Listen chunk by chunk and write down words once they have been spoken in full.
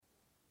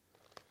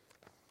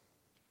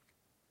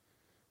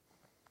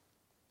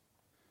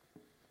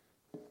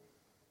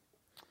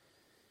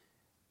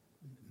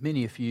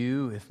Many of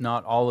you, if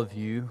not all of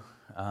you,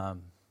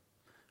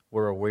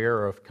 were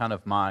aware of kind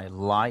of my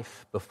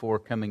life before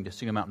coming to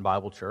Signal Mountain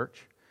Bible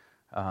Church.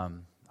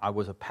 I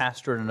was a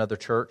pastor in another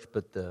church,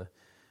 but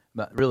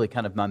really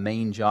kind of my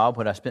main job,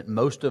 what I spent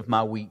most of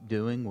my week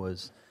doing,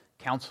 was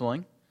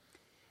counseling.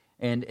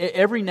 And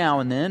every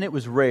now and then, it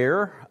was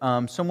rare,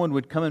 someone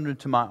would come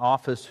into my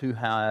office who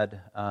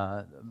had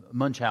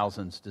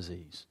Munchausen's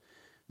disease.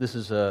 This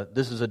is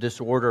a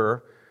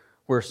disorder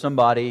where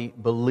somebody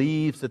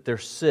believes that they're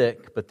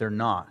sick, but they're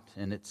not.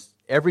 And it's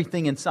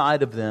everything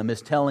inside of them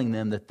is telling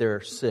them that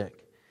they're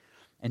sick.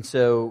 And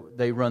so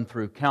they run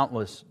through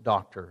countless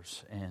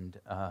doctors, and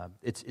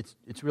it's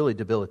really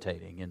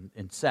debilitating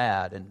and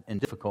sad and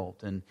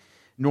difficult. And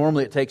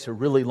normally it takes a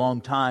really long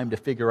time to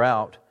figure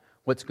out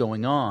what's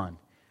going on.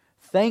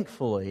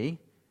 Thankfully,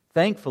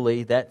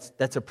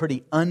 that's a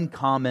pretty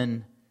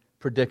uncommon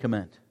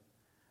predicament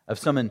of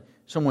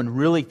someone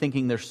really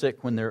thinking they're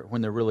sick when they're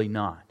really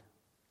not.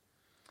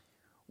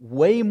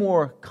 Way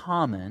more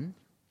common,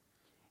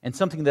 and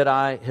something that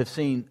I have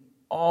seen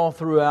all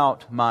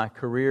throughout my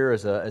career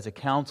as a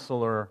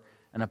counselor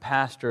and a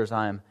pastor as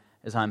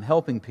I'm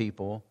helping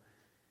people,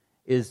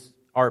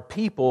 are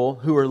people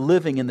who are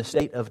living in the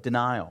state of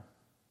denial.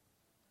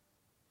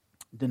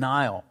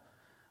 Denial.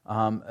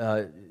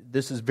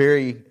 This is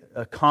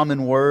a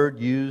common word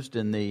used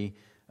in the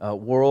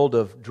world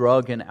of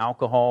drug and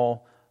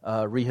alcohol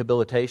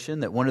rehabilitation,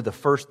 that one of the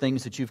first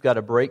things that you've got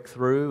to break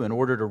through in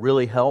order to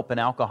really help an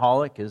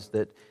alcoholic is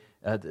that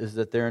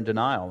they're in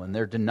denial, and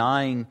they're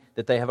denying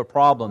that they have a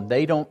problem.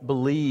 They don't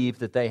believe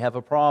that they have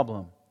a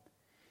problem.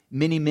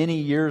 Many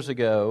years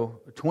ago,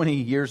 20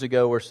 years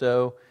ago or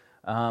so,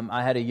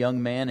 I had a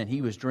young man, and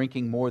he was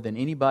drinking more than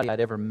anybody I'd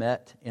ever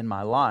met in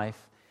my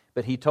life,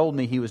 but he told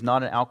me he was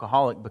not an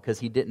alcoholic because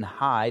he didn't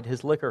hide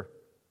his liquor.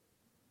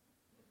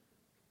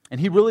 And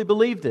he really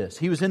believed this.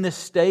 He was in this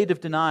state of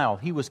denial.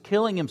 He was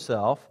killing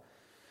himself,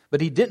 but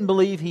he didn't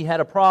believe he had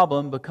a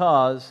problem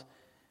because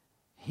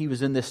he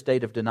was in this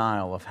state of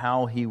denial of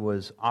how he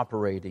was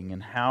operating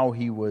and how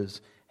he was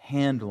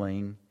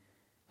handling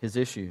his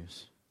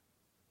issues.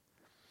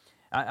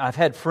 I've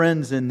had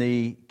friends in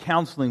the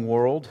counseling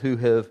world who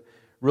have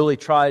really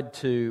tried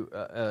to,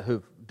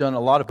 who've done a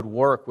lot of good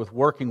work with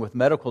working with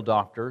medical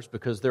doctors,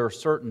 because there are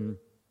certain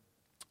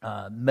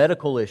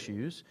medical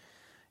issues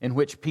in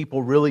which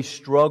people really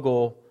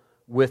struggle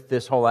with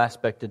this whole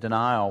aspect of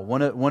denial.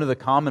 One of the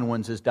common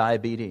ones is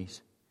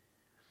diabetes.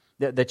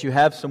 That you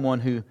have someone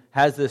who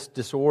has this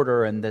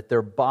disorder and that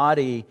their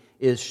body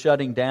is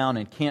shutting down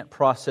and can't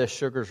process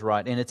sugars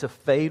right. And it's a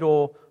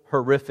fatal,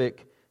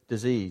 horrific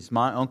disease.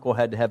 My uncle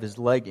had to have his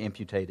leg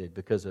amputated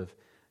because of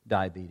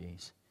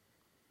diabetes.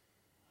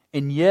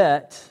 And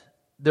yet,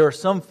 there are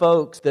some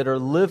folks that are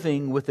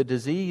living with a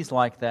disease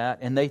like that,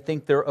 and they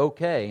think they're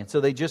okay. And so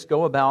they just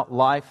go about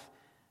life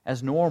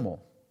as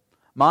normal.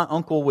 My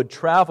uncle would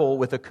travel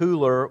with a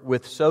cooler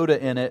with soda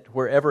in it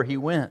wherever he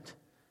went.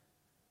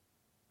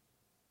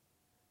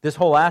 This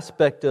whole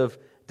aspect of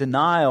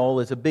denial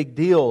is a big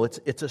deal.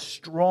 It's a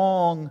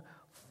strong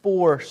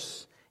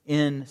force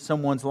in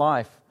someone's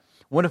life.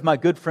 One of my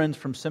good friends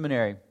from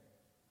seminary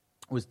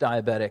was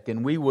diabetic,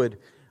 and we would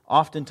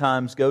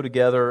oftentimes go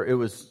together.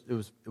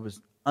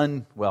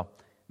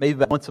 Maybe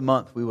about once a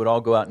month we would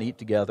all go out and eat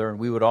together, and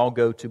we would all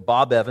go to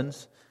Bob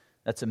Evans.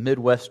 That's a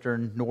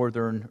Midwestern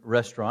northern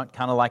restaurant,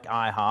 kind of like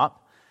IHOP.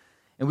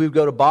 And we would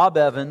go to Bob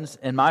Evans,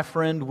 and my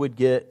friend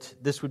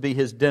this would be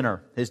his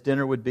dinner. His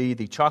dinner would be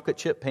the chocolate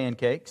chip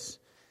pancakes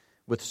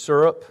with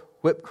syrup,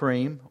 whipped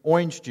cream,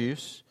 orange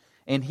juice,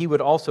 and he would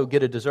also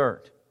get a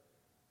dessert.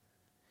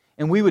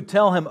 And we would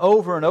tell him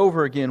over and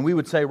over again, we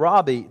would say,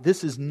 "Robbie,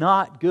 this is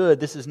not good,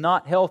 this is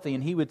not healthy."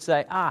 And he would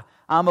say,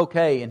 "I'm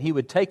okay." And he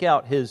would take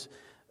out his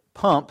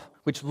pump,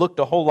 which looked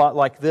a whole lot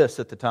like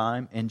this at the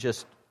time, and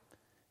just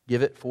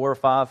give it 4 or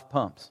 5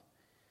 pumps.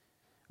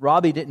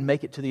 Robbie didn't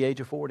make it to the age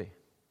of 40.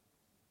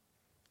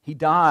 He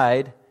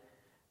died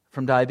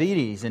from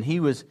diabetes, and he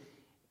was,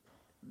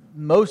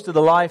 most of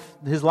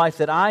his life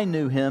that I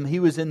knew him, he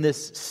was in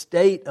this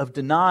state of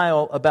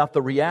denial about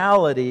the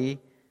reality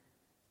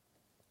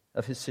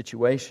of his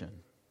situation.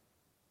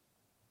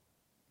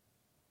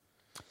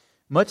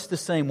 Much the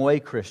same way,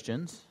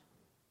 Christians,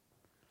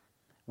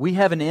 we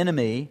have an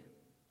enemy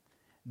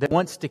that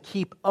wants to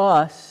keep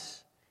us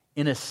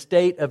in a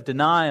state of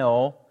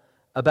denial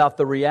about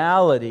the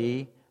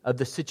reality of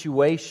the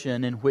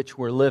situation in which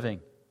we're living.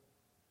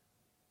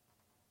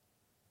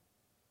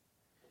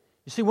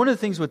 You see, one of the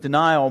things with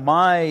denial,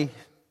 my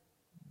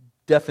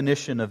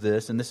definition of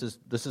this, and this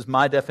is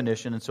my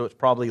definition, and so it's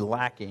probably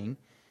lacking.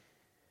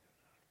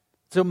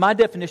 So my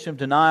definition of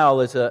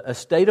denial is a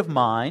state of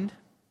mind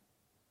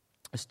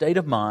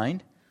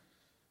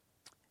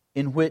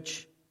in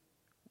which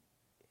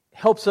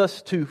helps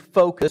us to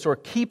focus or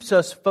keeps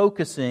us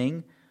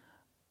focusing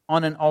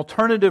on an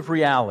alternative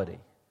reality.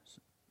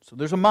 So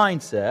there's a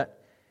mindset,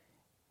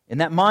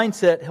 and that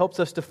mindset helps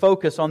us to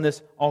focus on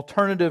this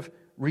alternative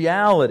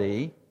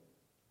reality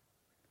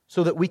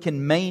so that we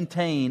can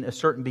maintain a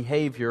certain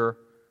behavior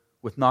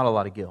with not a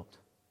lot of guilt.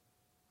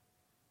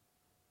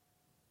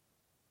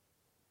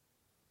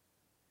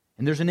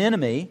 And there's an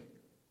enemy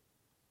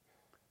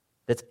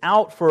that's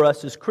out for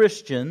us as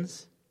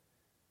Christians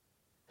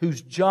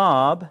whose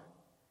job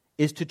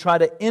is to try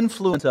to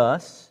influence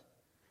us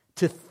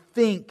to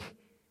think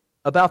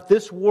about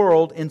this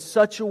world in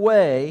such a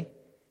way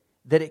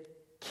that it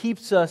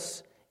keeps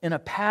us in a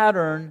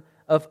pattern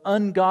of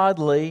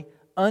ungodly,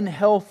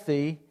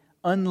 unhealthy,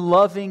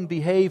 unloving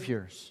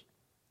behaviors.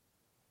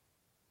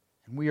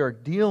 And we are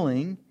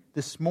dealing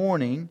this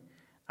morning,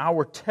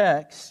 our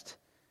text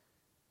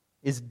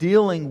is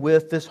dealing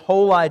with this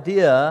whole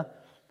idea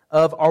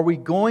of, are we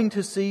going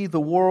to see the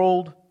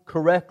world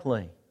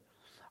correctly?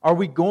 Are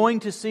we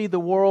going to see the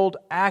world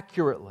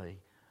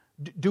accurately?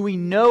 Do we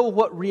know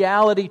what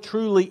reality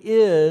truly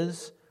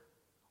is?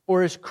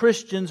 Or as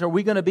Christians, are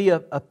we going to be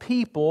a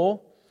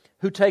people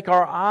who take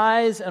our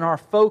eyes and our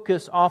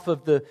focus off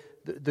of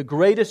the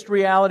greatest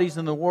realities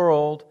in the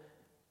world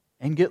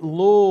and get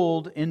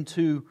lulled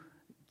into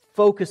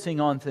focusing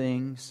on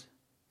things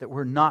that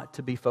we're not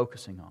to be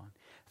focusing on?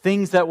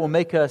 Things that will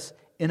make us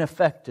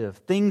ineffective.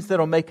 Things that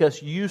will make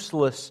us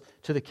useless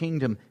to the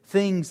kingdom.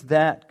 Things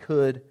that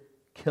could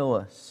kill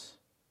us.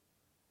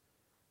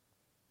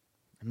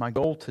 And my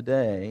goal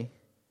today,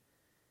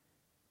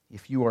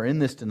 if you are in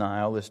this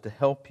denial, is to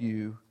help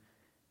you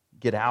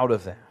get out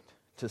of that.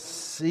 To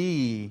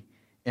see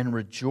and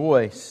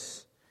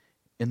rejoice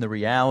in the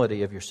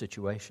reality of your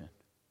situation.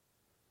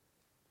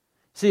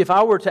 See, if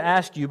I were to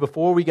ask you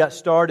before we got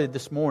started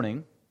this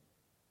morning,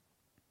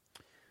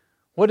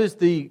 what is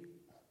the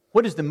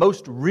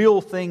most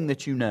real thing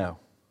that you know?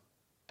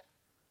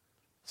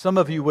 Some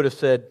of you would have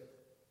said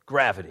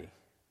gravity,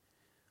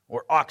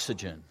 or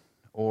oxygen,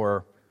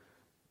 or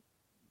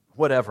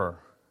whatever.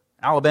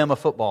 Alabama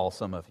football,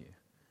 some of you.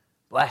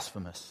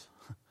 Blasphemous.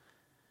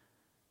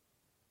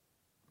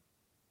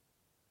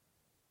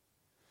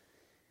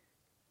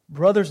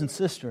 Brothers and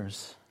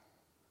sisters,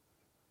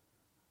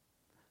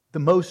 the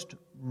most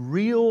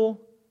real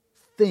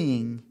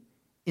thing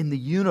in the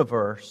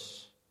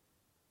universe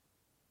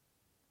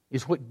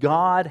is what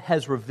God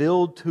has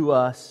revealed to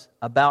us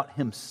about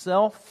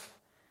Himself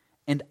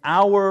and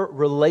our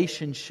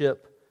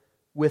relationship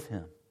with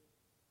Him.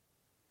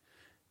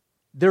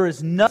 There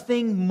is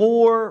nothing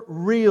more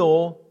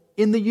real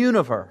in the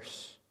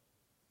universe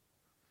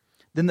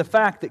than the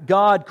fact that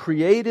God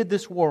created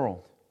this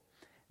world,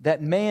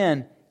 that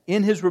man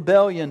in his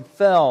rebellion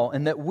fell,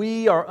 and that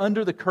we are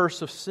under the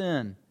curse of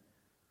sin.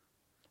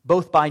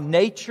 Both by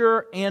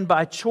nature and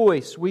by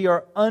choice, we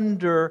are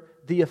under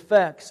the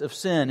effects of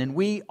sin, and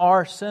we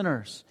are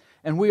sinners,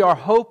 and we are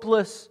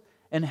hopeless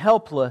and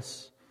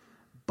helpless.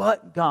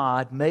 But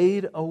God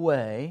made a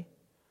way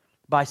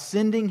by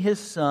sending His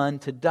Son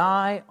to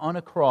die on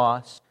a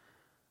cross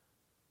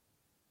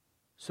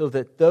so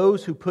that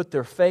those who put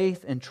their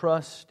faith and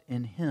trust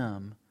in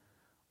Him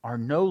are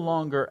no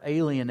longer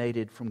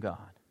alienated from God,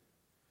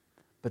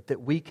 but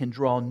that we can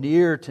draw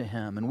near to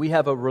Him and we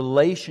have a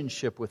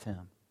relationship with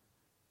Him.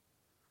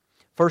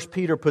 1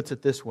 Peter puts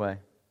it this way.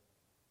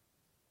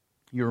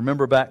 You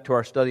remember back to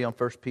our study on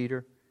 1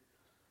 Peter,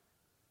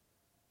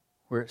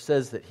 where it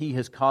says that He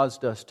has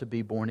caused us to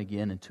be born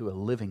again into a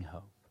living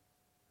hope,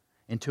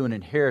 into an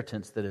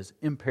inheritance that is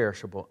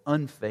imperishable,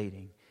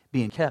 unfading,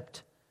 being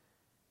kept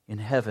in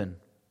heaven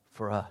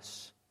for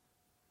us.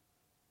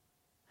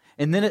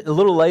 And then a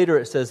little later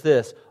it says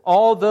this,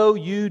 although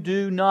you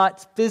do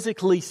not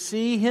physically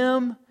see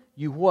Him,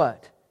 you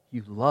what?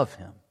 You love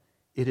Him.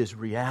 It is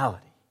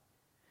reality.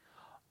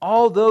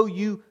 Although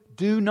you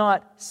do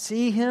not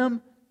see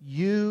Him,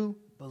 you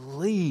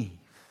believe.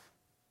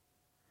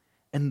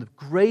 And the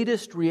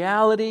greatest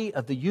reality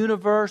of the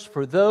universe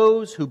for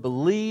those who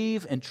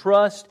believe and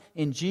trust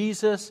in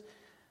Jesus,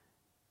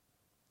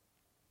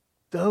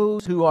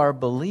 those who are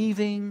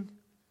believing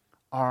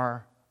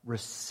are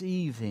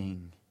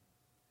receiving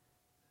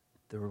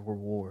the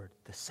reward,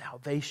 the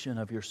salvation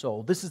of your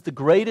soul. This is the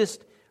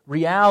greatest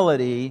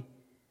reality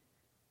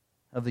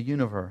of the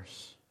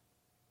universe.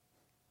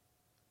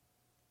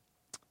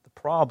 The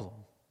problem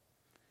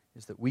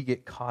is that we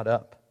get caught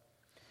up.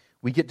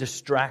 We get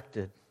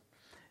distracted.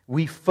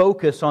 We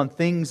focus on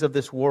things of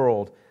this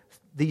world,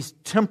 these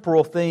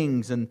temporal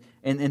things and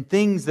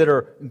things that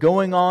are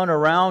going on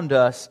around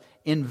us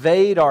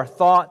invade our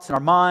thoughts and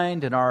our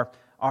mind and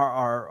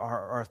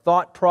our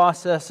thought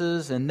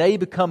processes, and they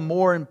become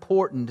more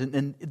important.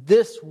 And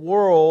this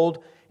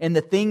world and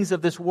the things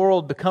of this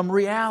world become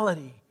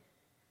reality.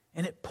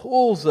 And it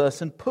pulls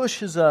us and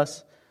pushes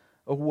us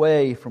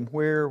away from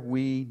where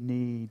we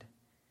need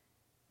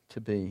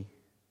to be.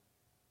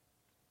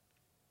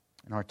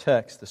 In our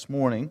text this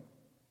morning,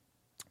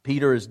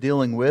 Peter is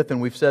dealing with,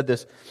 and we've said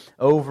this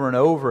over and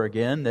over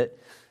again, that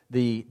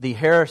the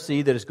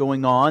heresy that is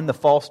going on, the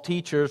false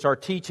teachers are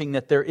teaching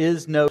that there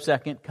is no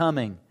second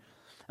coming.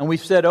 And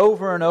we've said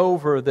over and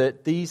over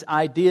that these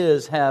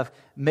ideas have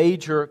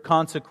major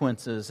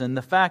consequences. And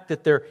the fact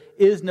that there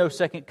is no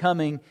second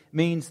coming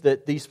means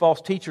that these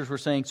false teachers were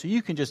saying, so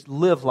you can just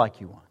live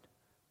like you want.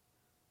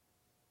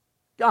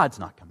 God's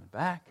not coming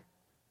back.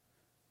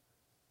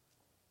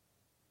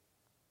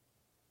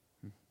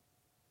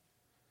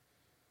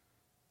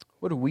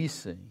 What do we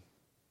see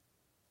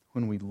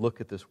when we look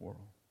at this world?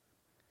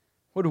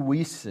 What do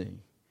we see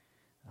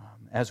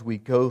as we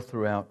go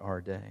throughout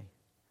our day?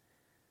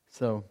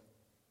 So,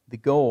 the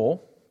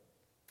goal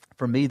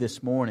for me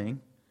this morning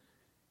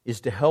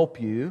is to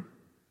help you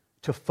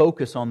to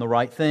focus on the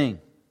right thing.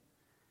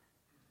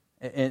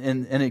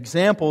 And an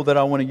example that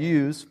I want to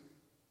use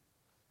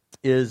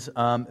is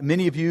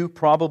many of you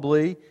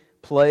probably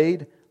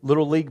played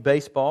Little League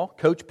Baseball,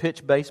 coach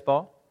pitch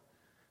baseball.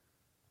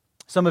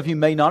 Some of you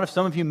may not have.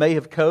 Some of you may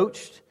have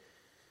coached.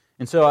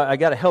 And so I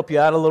got to help you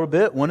out a little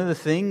bit. One of the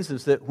things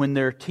is that when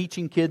they're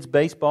teaching kids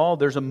baseball,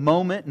 there's a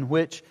moment in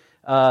which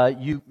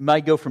you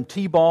might go from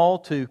T-ball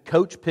to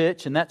coach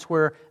pitch, and that's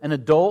where an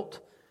adult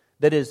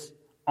that is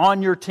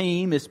on your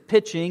team is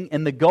pitching,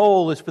 and the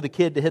goal is for the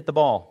kid to hit the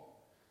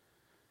ball.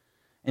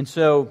 And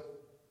so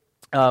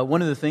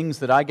one of the things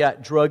that I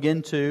got drug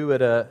into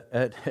at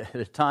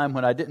a time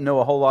when I didn't know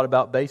a whole lot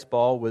about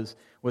baseball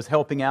was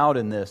helping out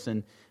in this.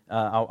 And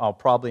I'll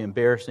probably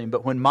embarrass him,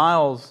 but when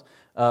Miles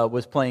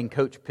was playing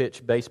coach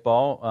pitch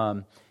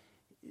baseball,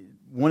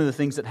 one of the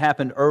things that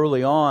happened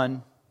early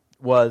on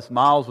was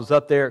Miles was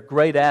up there,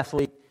 great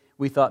athlete.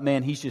 We thought,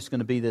 man, he's just going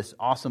to be this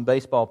awesome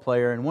baseball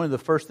player. And one of the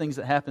first things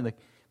that happened,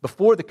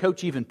 before the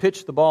coach even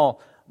pitched the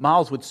ball,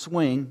 Miles would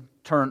swing,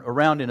 turn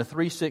around in a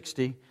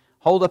 360,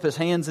 hold up his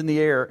hands in the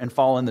air, and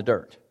fall in the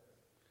dirt.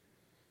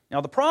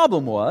 Now, the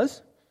problem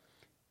was,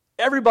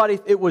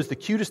 it was the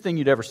cutest thing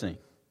you'd ever seen.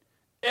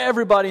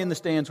 Everybody in the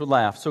stands would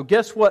laugh. So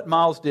guess what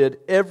Miles did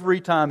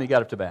every time he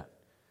got up to bat?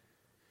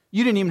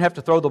 You didn't even have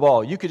to throw the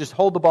ball. You could just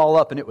hold the ball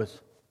up and it was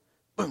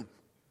boom.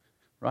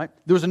 Right?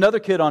 There was another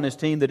kid on his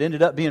team that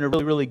ended up being a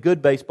really, really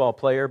good baseball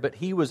player, but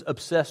he was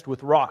obsessed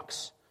with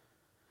rocks.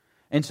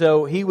 And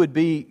so he would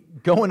be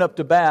going up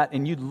to bat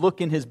and you'd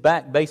look in his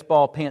back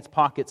baseball pants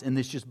pockets and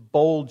it's just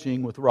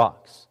bulging with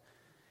rocks.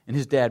 And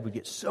his dad would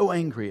get so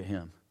angry at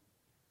him.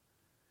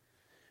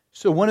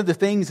 So one of the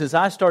things as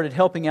I started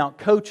helping out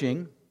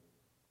coaching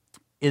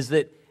is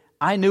that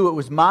I knew it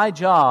was my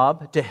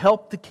job to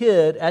help the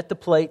kid at the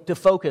plate to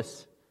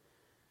focus.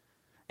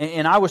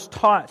 And I was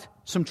taught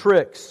some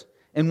tricks.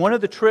 And one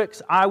of the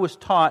tricks I was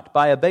taught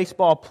by a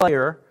baseball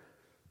player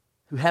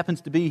who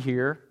happens to be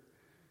here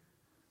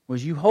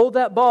was you hold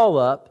that ball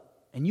up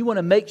and you want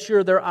to make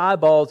sure their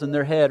eyeballs and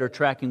their head are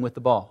tracking with the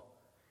ball.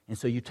 And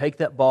so you take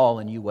that ball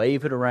and you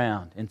wave it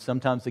around. And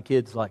sometimes the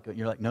kid's like,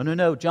 you're like,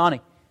 no,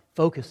 Johnny,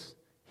 focus.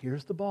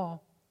 Here's the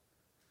ball.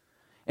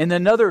 And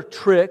another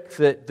trick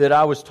that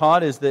I was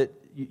taught is that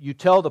you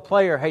tell the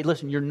player, hey,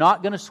 listen, you're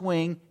not going to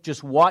swing,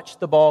 just watch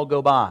the ball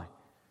go by.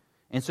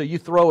 And so you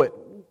throw it,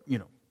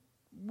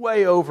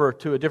 way over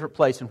to a different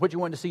place. And what you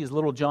want to see is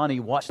little Johnny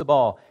watch the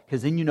ball,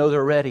 because then you know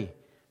they're ready.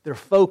 They're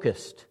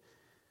focused.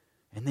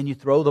 And then you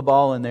throw the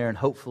ball in there and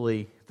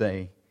hopefully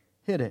they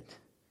hit it.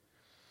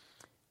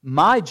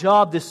 My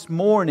job this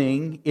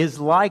morning is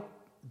like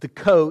the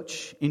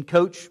coach in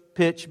coach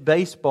pitch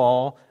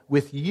baseball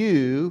with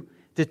you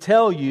to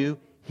tell you,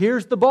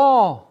 here's the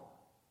ball.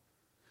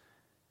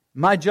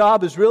 My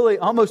job is really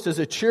almost as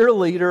a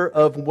cheerleader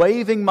of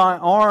waving my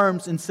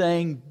arms and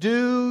saying,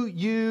 do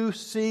you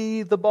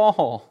see the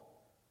ball?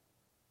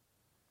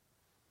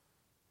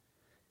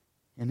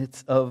 And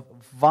it's of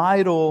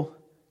vital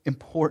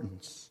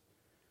importance.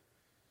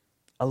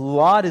 A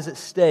lot is at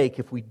stake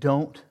if we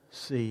don't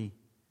see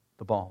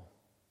the ball.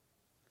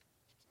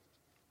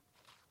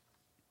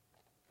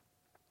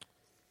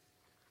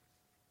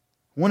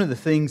 One of the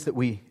things that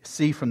we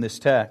see from this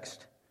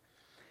text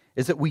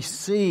is that we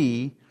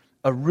see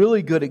a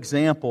really good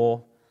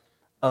example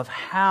of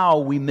how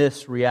we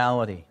miss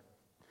reality.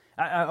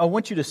 I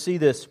want you to see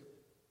this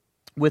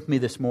with me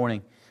this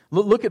morning.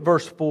 Look at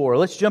verse 4.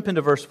 Let's jump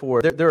into verse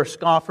 4. There are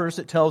scoffers,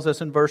 it tells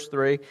us in verse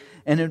 3.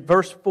 And in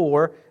verse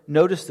 4,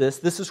 notice this.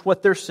 This is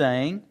what they're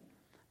saying.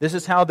 This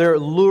is how they're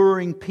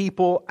luring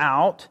people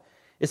out.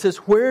 It says,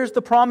 where's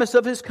the promise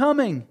of His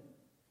coming?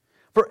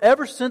 For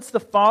ever since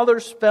the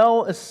fathers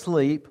fell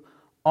asleep,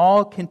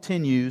 all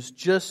continues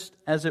just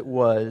as it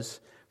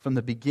was from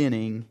the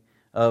beginning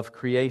of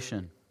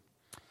creation.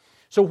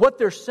 So what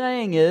they're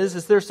saying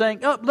is they're saying,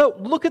 oh,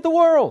 look at the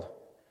world.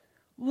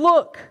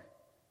 Look.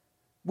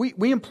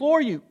 We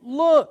implore you,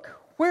 look.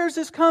 Where's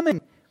this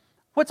coming?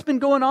 What's been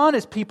going on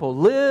is people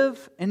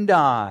live and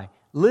die,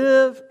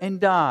 live and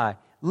die,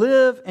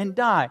 live and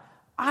die.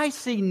 I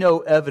see no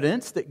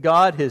evidence that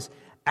God has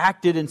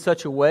acted in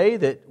such a way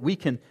that we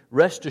can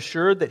rest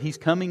assured that He's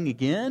coming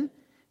again.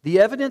 The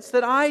evidence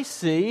that I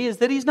see is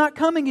that He's not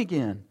coming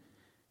again.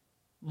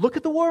 Look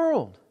at the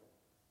world.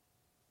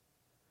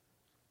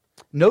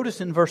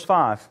 Notice in verse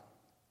 5,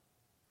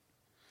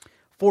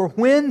 for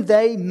when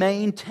they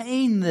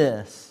maintain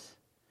this,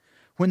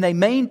 when they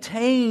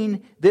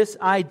maintain this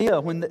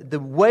idea, when the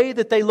way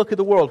that they look at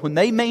the world, when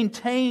they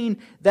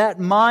maintain that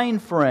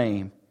mind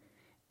frame,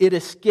 it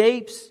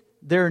escapes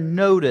their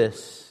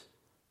notice.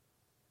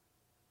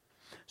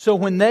 So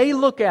when they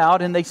look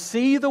out and they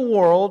see the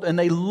world and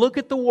they look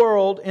at the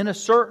world in a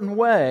certain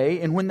way,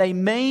 and when they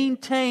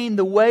maintain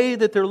the way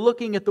that they're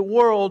looking at the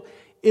world,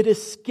 it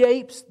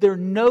escapes their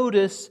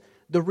notice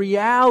the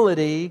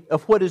reality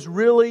of what is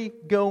really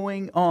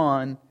going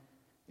on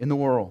in the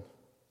world.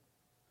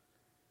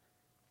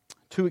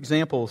 Two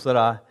examples that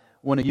I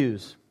want to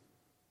use.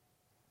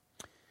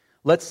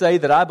 Let's say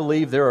that I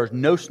believe there are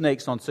no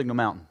snakes on Signal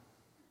Mountain.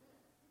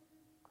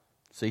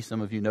 See,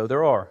 some of you know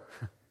there are.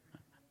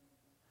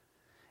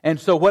 And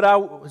so what I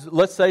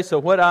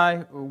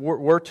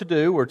were to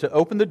do were to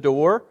open the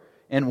door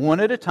and one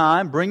at a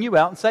time bring you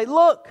out and say,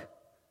 look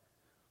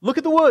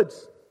at the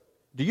woods.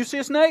 Do you see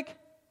a snake?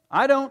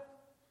 I don't.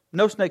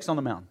 No snakes on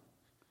the mountain.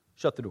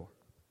 Shut the door.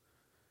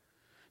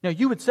 Now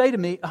you would say to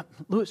me,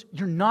 Lewis,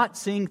 you're not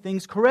seeing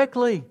things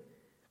correctly.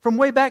 From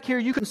way back here,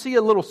 you can see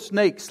a little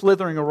snake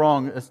slithering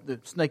along, a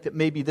snake that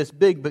may be this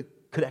big but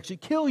could actually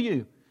kill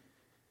you.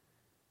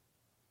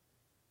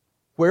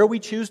 Where we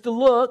choose to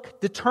look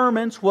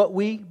determines what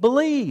we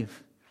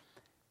believe.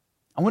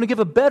 I want to give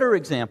a better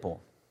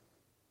example.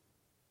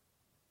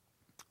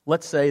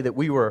 Let's say that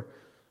we were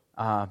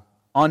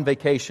on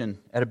vacation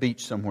at a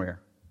beach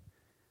somewhere,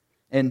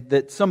 and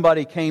that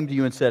somebody came to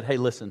you and said, hey,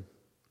 listen,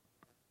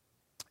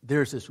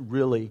 there's this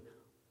really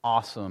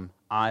awesome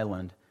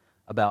island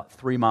about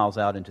 3 miles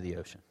out into the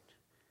ocean.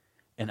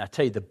 And I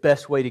tell you, the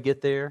best way to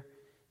get there,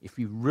 if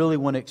you really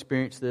want to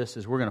experience this,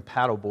 is we're going to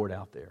paddleboard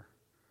out there.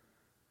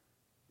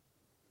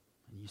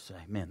 And you say,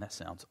 man, that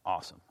sounds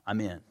awesome.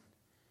 I'm in.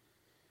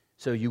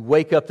 So you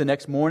wake up the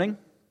next morning,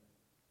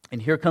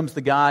 and here comes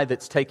the guy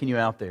that's taking you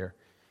out there.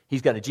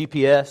 He's got a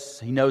GPS.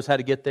 He knows how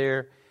to get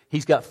there.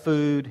 He's got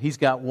food. He's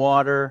got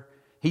water.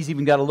 He's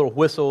even got a little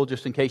whistle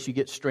just in case you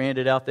get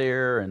stranded out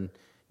there and,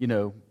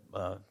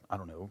 I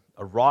don't know,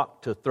 a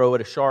rock to throw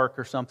at a shark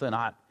or something.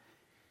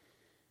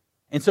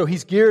 And so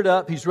he's geared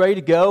up. He's ready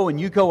to go.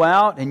 And you go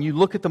out and you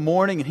look at the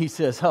morning and he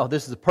says, oh,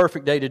 this is a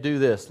perfect day to do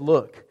this.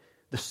 Look,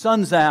 the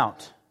sun's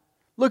out.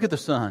 Look at the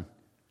sun.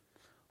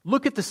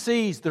 Look at the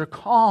seas. They're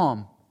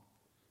calm.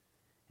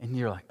 And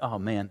you're like, oh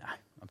man,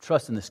 I'm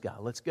trusting this guy.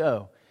 Let's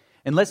go.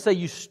 And let's say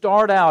you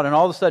start out and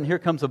all of a sudden here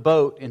comes a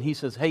boat and he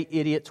says, hey,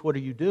 idiots, what are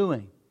you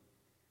doing?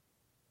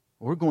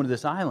 We're going to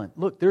this island.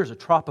 Look, there's a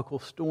tropical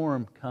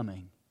storm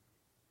coming.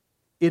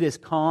 It is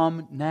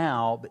calm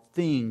now, but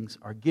things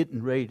are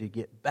getting ready to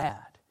get bad.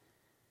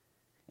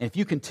 And if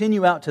you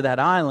continue out to that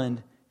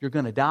island, you're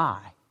going to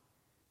die.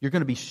 You're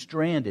going to be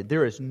stranded.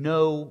 There is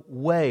no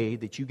way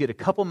that you get a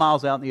couple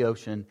miles out in the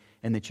ocean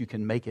and that you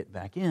can make it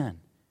back in.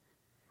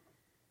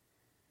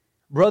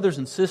 Brothers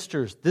and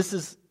sisters, this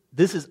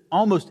is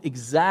almost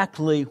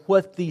exactly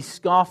what these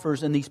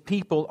scoffers and these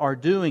people are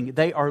doing.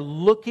 They are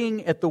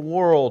looking at the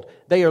world.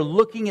 They are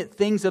looking at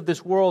things of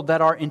this world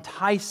that are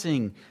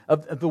enticing,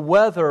 of the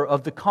weather,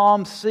 of the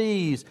calm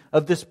seas,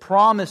 of this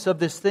promise of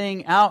this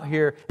thing out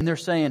here. And they're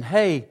saying,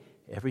 hey,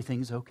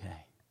 everything's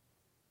okay.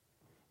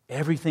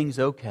 Everything's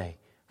okay.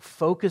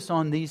 Focus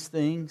on these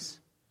things.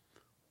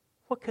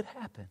 What could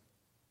happen?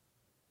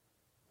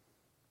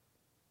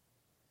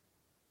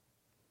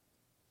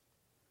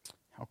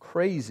 How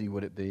crazy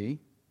would it be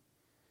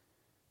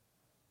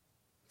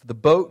for the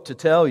boat to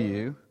tell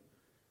you,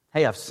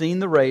 hey, I've seen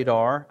the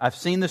radar, I've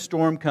seen the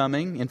storm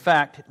coming. In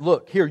fact,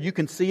 look, here, you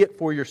can see it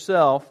for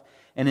yourself.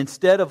 And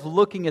instead of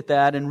looking at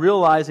that and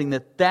realizing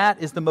that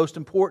that is the most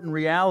important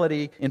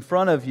reality in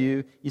front of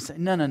you, you say,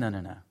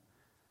 no.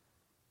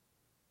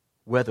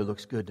 Weather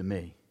looks good to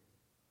me.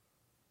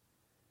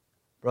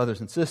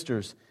 Brothers and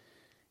sisters,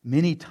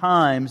 many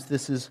times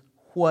this is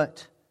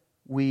what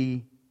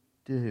we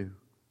do.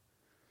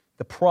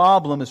 The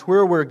problem is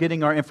where we're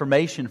getting our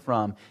information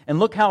from. And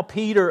look how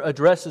Peter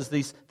addresses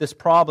this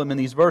problem in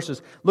these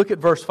verses. Look at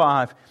verse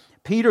 5.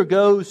 Peter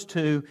goes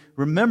to,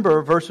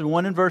 remember, verses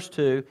 1 and verse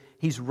 2.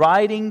 He's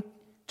writing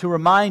to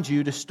remind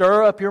you, to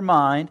stir up your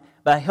mind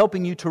by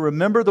helping you to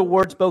remember the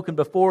word spoken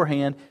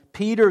beforehand.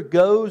 Peter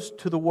goes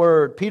to the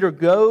Word. Peter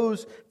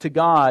goes to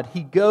God.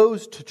 He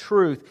goes to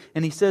truth.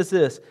 And he says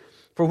this,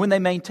 for when they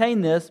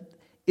maintain this,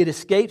 it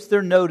escapes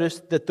their notice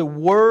that the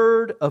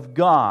Word of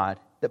God,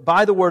 that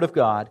by the Word of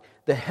God,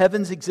 the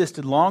heavens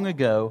existed long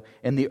ago,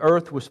 and the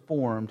earth was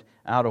formed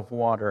out of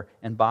water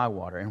and by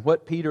water. And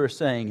what Peter is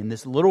saying in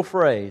this little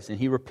phrase, and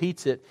he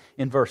repeats it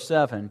in verse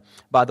 7,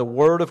 by the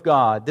Word of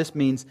God, this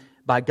means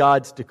by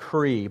God's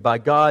decree, by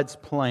God's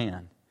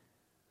plan,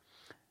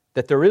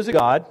 that there is a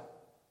God,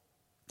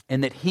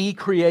 and that He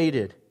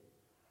created.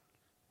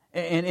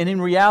 And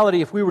in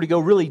reality, if we were to go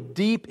really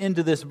deep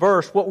into this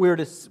verse, what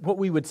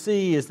we would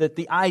see is that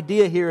the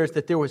idea here is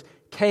that there was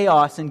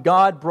chaos, and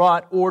God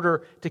brought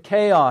order to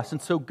chaos.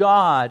 And so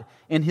God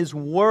and His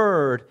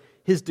Word,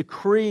 His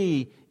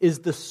decree, is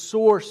the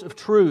source of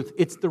truth.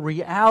 It's the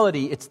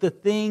reality. It's the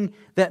thing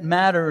that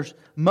matters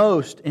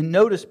most. And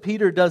notice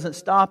Peter doesn't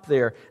stop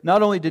there.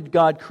 Not only did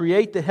God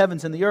create the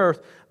heavens and the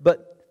earth,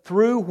 but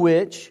through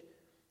which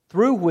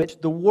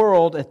the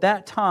world at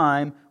that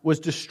time was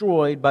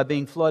destroyed by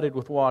being flooded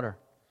with water.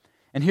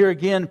 And here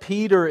again,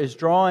 Peter is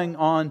drawing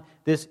on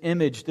this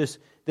image, this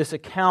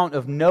account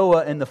of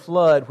Noah and the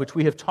flood, which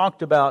we have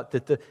talked about,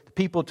 that the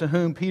people to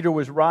whom Peter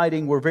was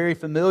writing were very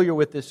familiar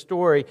with this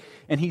story.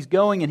 And he's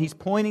going and he's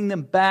pointing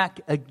them back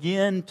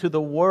again to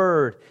the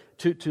Word,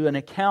 to an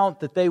account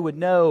that they would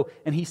know.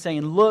 And He's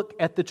saying, look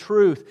at the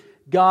truth.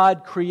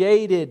 God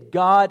created,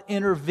 God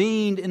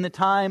intervened in the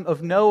time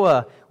of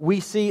Noah. We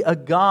see a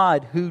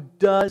God who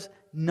does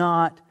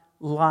not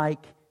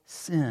like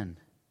sin.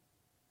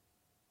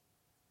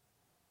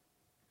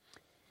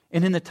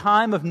 And in the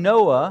time of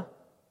Noah,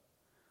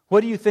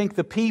 what do you think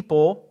the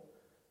people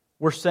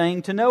were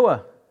saying to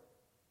Noah?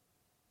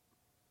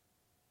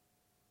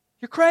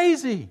 You're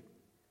crazy.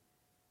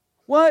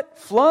 What?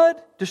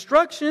 Flood?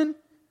 Destruction?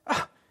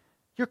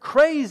 You're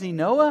crazy,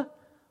 Noah.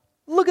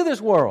 Look at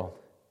this world.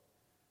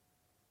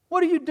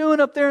 What are you doing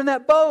up there in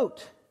that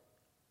boat?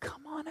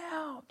 Come on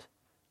out.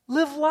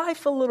 Live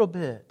life a little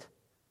bit.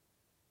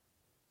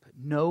 But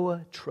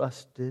Noah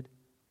trusted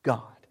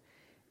God.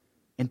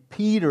 And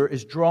Peter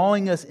is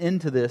drawing us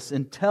into this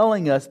and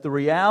telling us the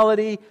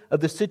reality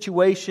of the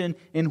situation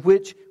in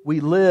which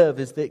we live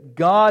is that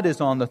God is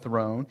on the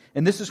throne.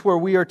 And this is where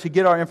we are to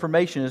get our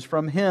information, is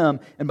from Him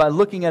and by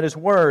looking at His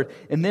Word.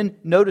 And then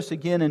notice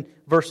again in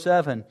verse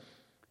 7,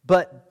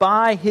 but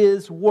by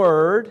His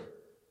Word,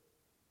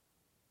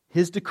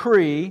 His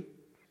decree,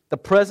 the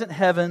present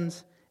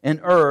heavens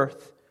and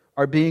earth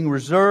are being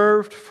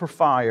reserved for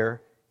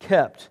fire,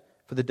 kept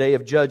for the day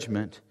of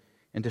judgment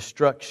and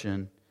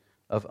destruction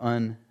of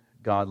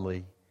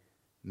ungodly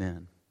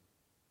men.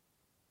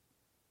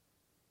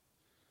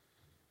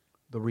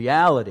 The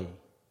reality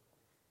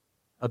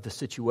of the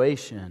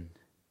situation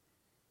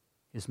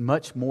is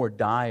much more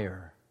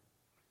dire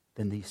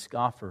than these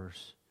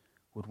scoffers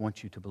would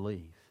want you to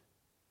believe.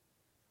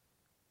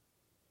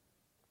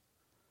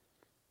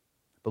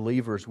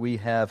 Believers, we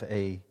have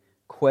a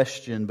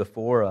question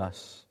before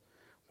us.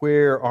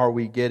 Where are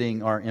we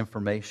getting our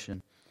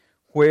information?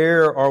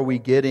 Where are we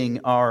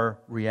getting our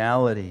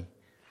reality?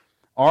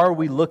 Are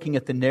we looking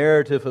at the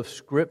narrative of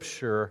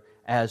Scripture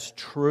as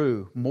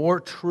true, more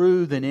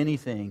true than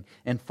anything,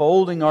 and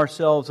folding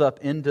ourselves up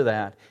into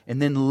that,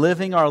 and then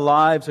living our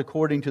lives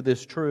according to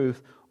this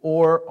truth?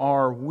 Or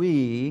are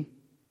we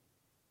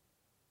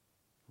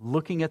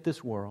looking at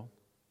this world,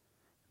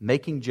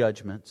 making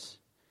judgments,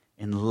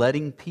 and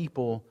letting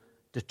people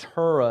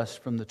deter us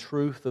from the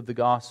truth of the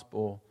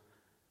gospel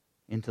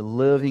into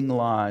living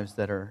lives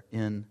that are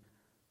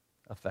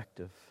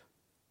ineffective?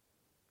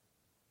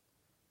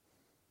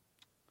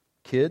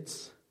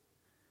 Kids,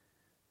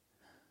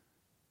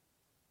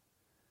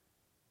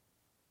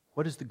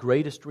 what is the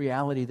greatest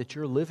reality that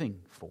you're living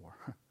for?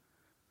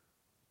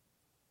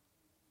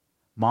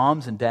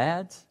 Moms and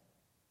dads,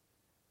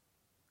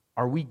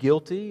 are we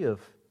guilty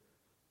of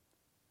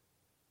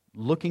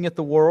looking at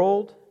the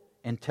world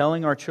and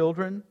telling our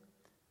children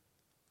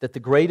that the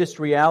greatest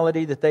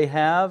reality that they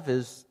have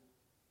is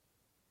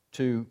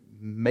to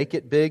make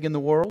it big in the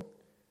world,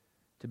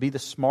 to be the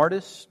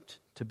smartest,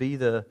 to be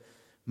the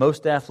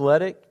most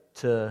athletic,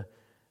 to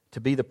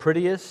be the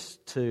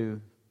prettiest, to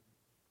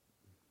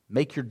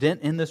make your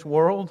dent in this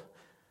world?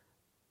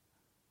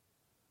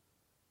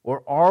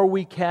 Or are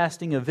we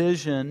casting a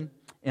vision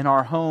in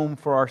our home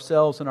for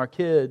ourselves and our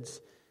kids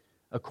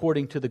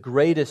according to the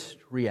greatest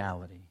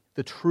reality,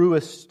 the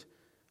truest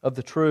of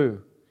the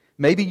true?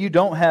 Maybe you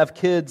don't have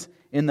kids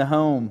in the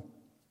home.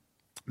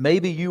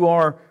 Maybe you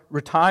are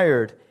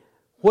retired.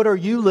 What are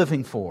you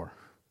living for?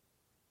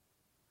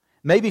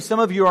 Maybe some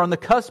of you are on the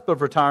cusp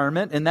of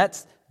retirement, and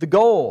that's the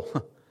goal.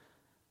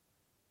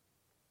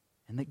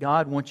 And that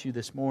God wants you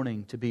this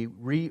morning to be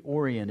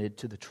reoriented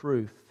to the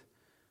truth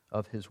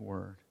of His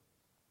Word.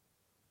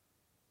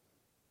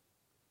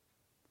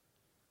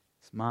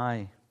 It's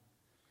my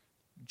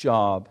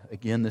job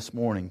again this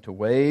morning to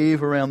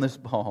wave around this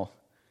ball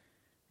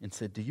and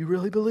say, do you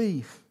really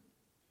believe?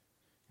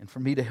 And for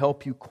me to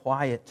help you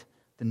quiet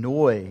the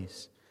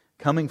noise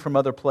coming from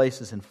other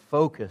places and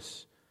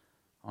focus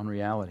on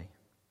reality.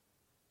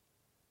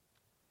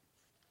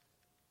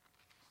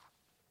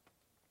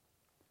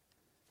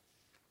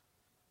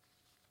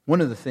 One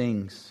of the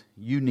things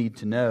you need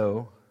to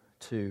know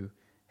to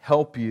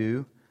help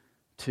you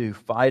to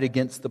fight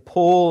against the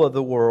pull of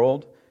the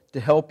world, to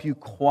help you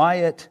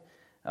quiet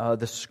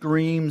the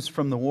screams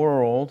from the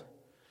world,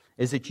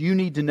 is that you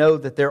need to know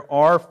that there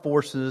are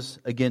forces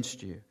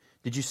against you.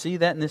 Did you see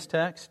that in this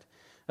text?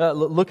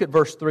 Look at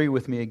verse 3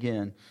 with me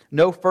again.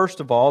 Know first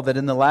of all that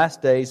in the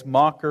last days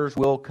mockers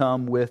will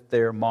come with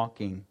their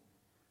mocking.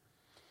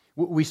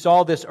 We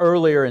saw this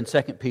earlier in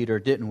 2 Peter,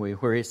 didn't we?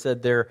 Where he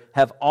said there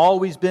have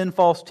always been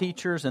false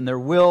teachers and there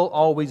will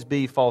always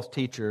be false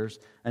teachers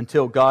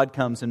until God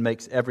comes and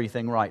makes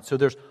everything right. So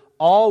there's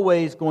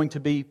always going to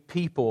be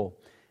people.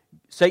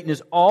 Satan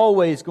is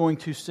always going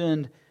to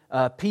send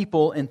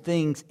people and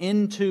things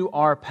into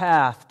our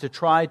path to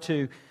try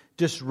to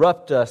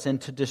disrupt us and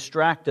to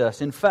distract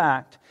us. In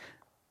fact,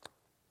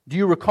 do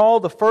you recall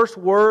the first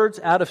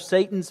words out of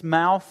Satan's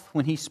mouth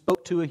when he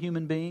spoke to a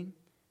human being?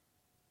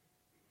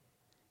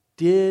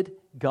 Did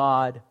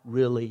God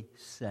really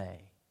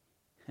say?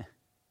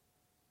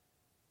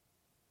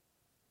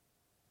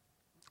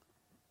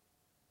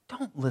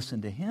 Don't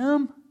listen to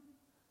him.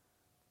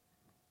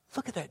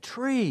 Look at that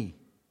tree.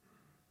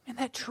 Man,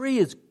 that tree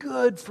is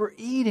good for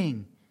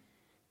eating.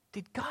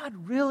 Did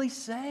God really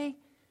say?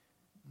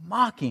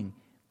 Mocking.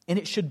 And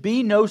it should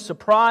be no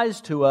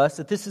surprise to us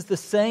that this is the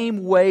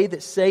same way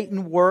that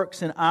Satan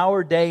works in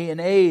our day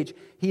and age.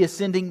 He is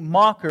sending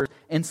mockers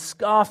and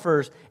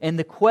scoffers. And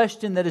the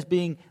question that is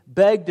being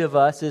begged of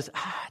us is,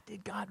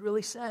 did God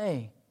really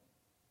say?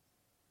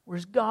 Or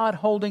is God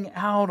holding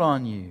out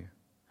on you?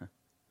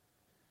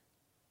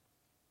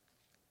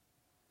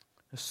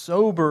 A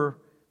sober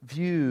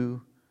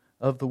view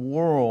of the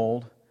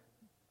world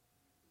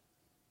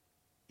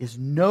is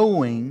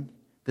knowing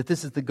that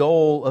this is the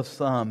goal of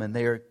some and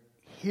they are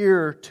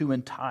here to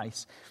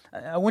entice.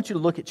 I want you to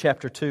look at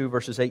chapter 2,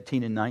 verses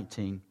 18 and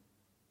 19.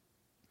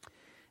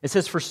 It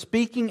says, "For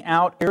speaking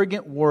out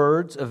arrogant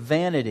words of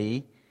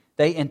vanity,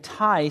 they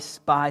entice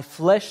by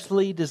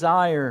fleshly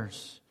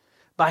desires,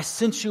 by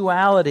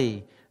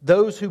sensuality,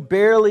 those who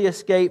barely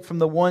escape from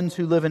the ones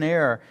who live in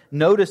error."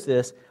 Notice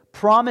this,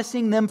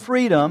 promising them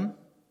freedom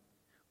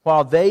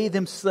while they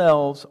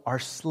themselves are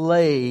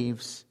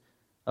slaves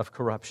of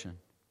corruption.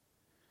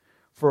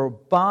 For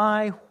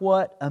by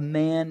what a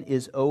man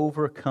is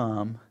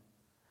overcome,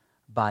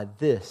 by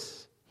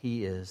this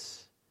he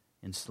is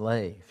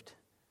enslaved.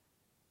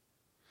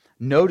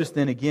 Notice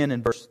then again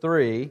in verse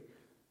 3,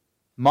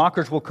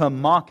 mockers will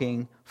come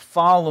mocking,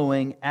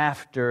 following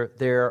after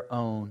their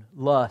own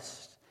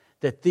lust.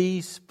 That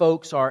these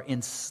folks are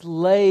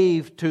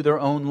enslaved to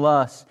their own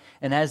lust.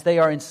 And as they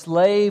are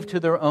enslaved to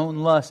their own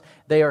lust,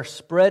 they are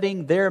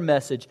spreading their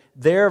message,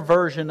 their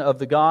version of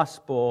the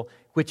gospel,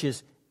 which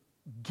is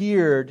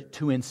geared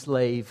to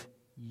enslave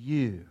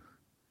you.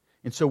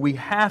 And so we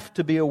have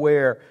to be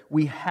aware,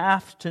 we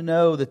have to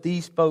know that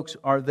these folks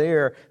are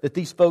there, that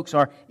these folks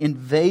are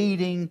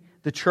invading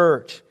the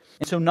church.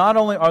 And so not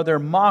only are there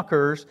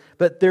mockers,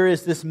 but there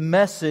is this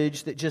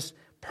message that just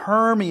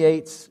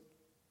permeates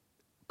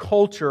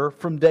culture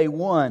from day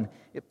one.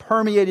 It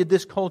permeated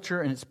this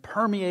culture and it's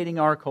permeating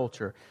our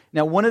culture.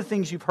 Now, one of the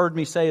things you've heard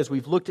me say as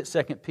we've looked at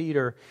 2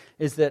 Peter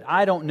is that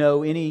I don't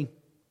know any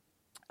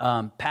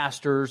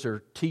pastors or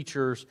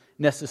teachers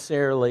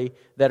necessarily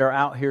that are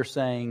out here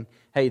saying,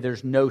 hey,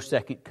 there's no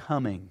second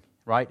coming,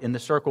 right? In the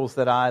circles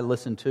that I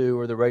listen to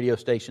or the radio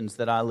stations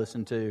that I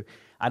listen to,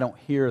 I don't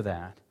hear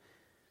that.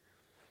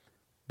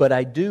 But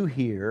I do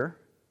hear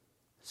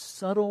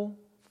subtle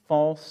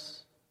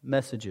false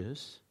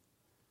messages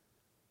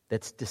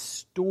that's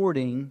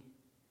distorting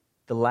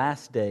the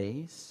last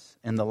days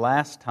and the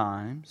last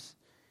times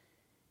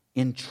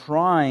in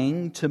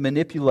trying to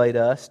manipulate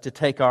us to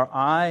take our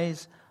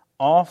eyes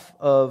off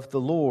of the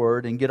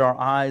Lord and get our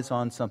eyes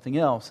on something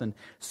else. And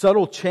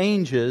subtle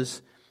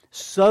changes,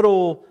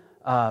 subtle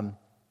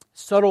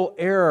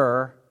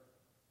error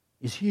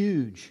is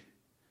huge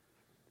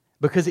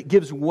because it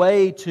gives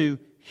way to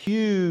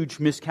huge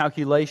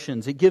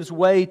miscalculations. It gives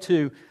way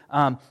to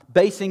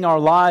basing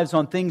our lives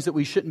on things that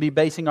we shouldn't be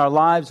basing our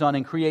lives on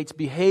and creates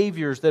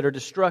behaviors that are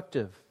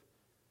destructive.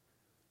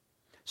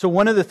 So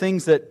one of the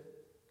things that,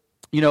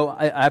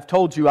 I've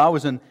told you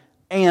I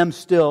am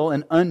still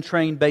an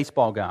untrained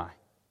baseball guy.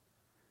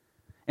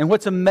 And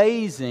what's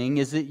amazing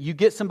is that you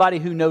get somebody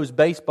who knows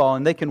baseball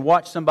and they can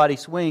watch somebody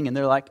swing and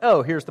they're like,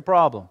 oh, here's the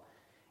problem.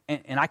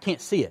 And I can't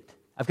see it.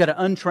 I've got an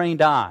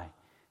untrained eye.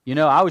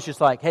 I was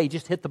just like, hey,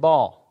 just hit the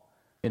ball,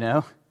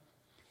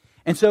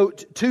 And so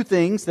two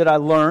things that I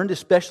learned,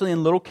 especially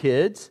in little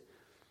kids.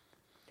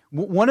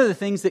 One of the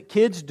things that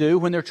kids do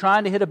when they're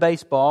trying to hit a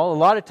baseball, a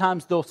lot of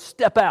times they'll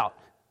step out.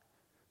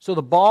 So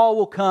the ball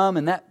will come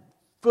and that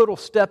foot will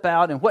step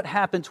out. And what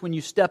happens when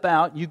you step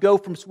out? You go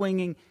from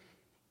swinging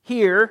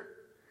here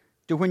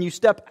to when you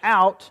step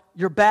out,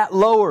 your bat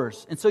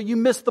lowers. And so you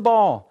miss the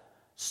ball.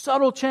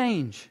 Subtle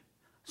change.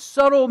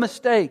 Subtle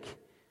mistake.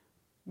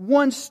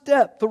 One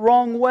step the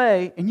wrong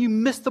way and you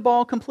miss the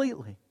ball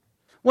completely.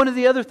 One of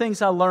the other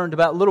things I learned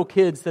about little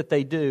kids that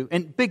they do,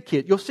 and big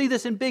kids, you'll see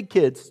this in big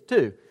kids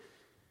too.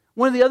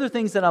 One of the other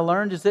things that I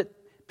learned is that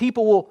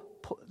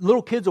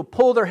little kids will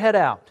pull their head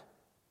out.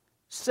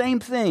 Same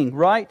thing,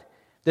 right?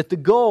 That the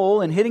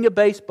goal in hitting a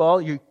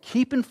baseball, you're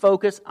keeping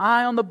focus,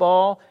 eye on the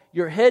ball,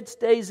 your head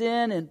stays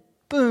in, and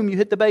boom, you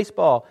hit the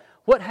baseball.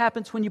 What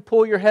happens when you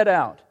pull your head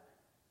out?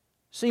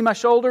 See my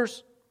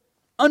shoulders?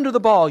 Under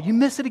the ball, you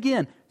miss it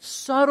again.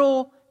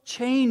 Subtle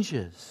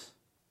changes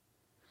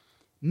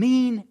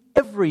mean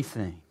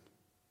everything.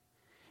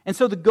 And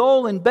so the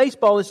goal in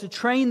baseball is to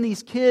train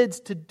these kids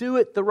to do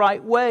it the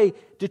right way,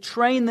 to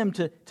train them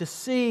to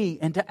see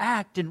and to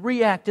act and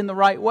react in the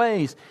right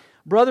ways.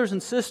 Brothers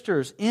and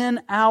sisters,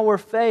 in our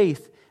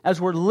faith, as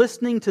we're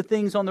listening to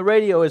things on the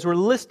radio, as we're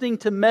listening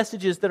to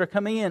messages that are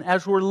coming in,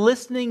 as we're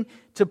listening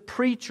to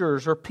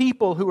preachers or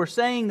people who are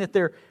saying that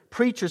they're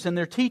preachers and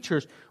they're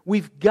teachers,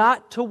 we've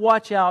got to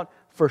watch out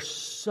for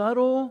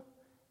subtle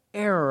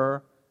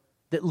error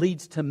that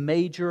leads to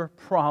major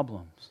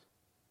problems.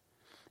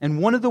 And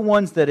one of the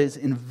ones that is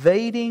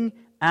invading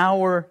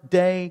our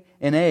day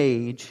and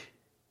age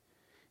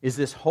is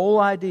this whole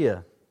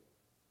idea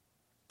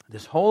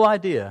that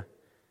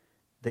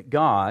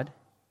God,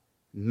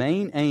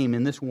 main aim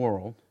in this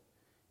world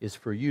is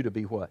for you to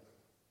be what?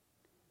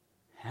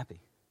 Happy.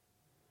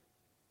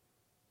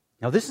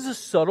 Now, this is a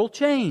subtle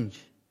change.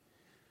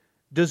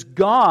 Does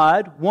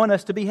God want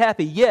us to be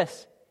happy?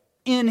 Yes,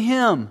 in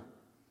Him.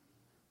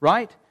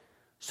 Right?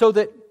 So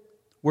that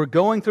we're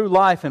going through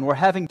life and we're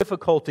having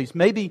difficulties.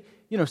 Maybe,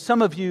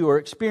 some of you are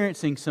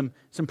experiencing some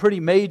pretty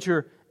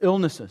major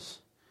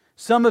illnesses.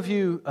 Some of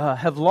you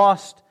have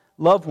lost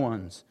loved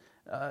ones.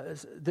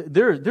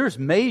 There's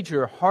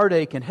major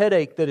heartache and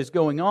headache that is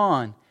going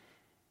on.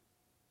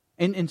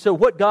 And so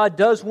what God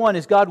does want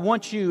is God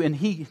wants you, and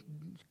He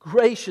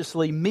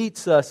graciously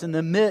meets us in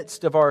the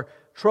midst of our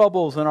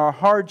troubles and our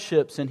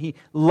hardships, and He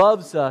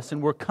loves us,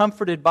 and we're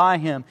comforted by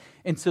Him.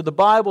 And so the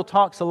Bible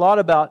talks a lot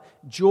about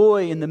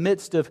joy in the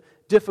midst of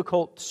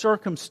difficult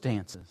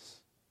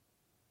circumstances.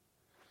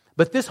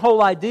 But this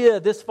whole idea,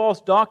 this false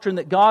doctrine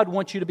that God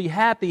wants you to be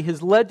happy,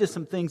 has led to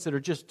some things that are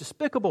just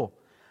despicable.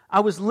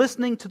 I was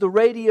listening to the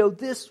radio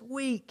this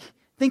week,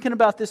 thinking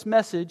about this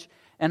message,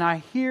 and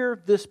I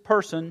hear this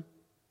person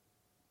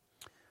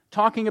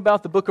talking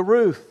about the book of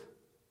Ruth.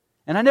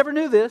 And I never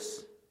knew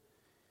this,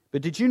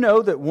 but did you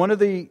know that one of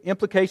the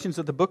implications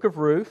of the book of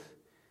Ruth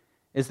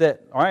is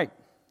that, all right,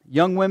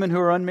 young women who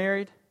are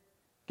unmarried,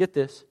 get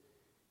this,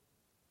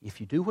 if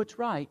you do what's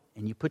right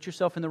and you put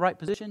yourself in the right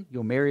position,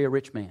 you'll marry a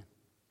rich man.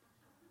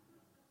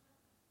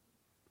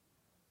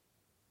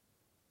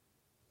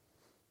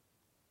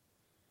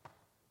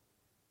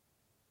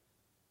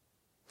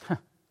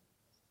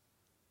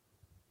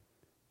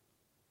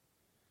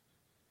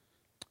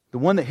 The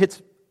one that hits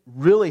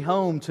really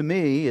home to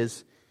me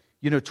is,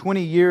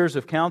 20 years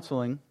of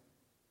counseling.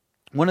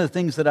 One of the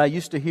things that I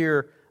used to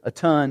hear a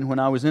ton when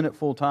I was in it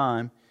full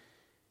time,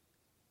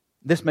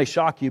 this may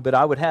shock you, but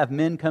I would have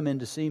men come in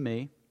to see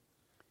me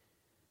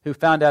who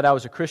found out I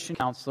was a Christian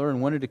counselor and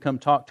wanted to come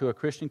talk to a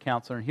Christian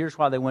counselor. And here's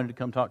why they wanted to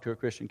come talk to a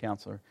Christian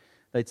counselor.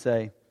 They'd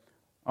say,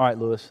 all right,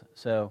 Lewis,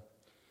 so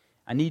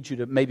I need you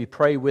to maybe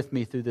pray with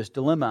me through this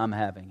dilemma I'm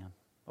having.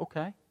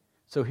 Okay,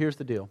 so here's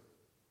the deal.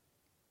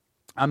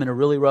 I'm in a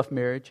really rough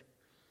marriage,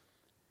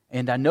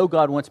 and I know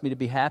God wants me to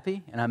be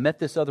happy, and I met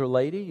this other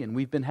lady, and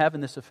we've been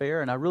having this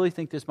affair, and I really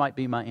think this might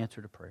be my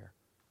answer to prayer.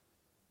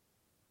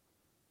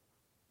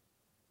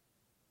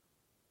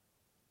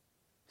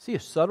 See a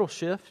subtle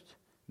shift,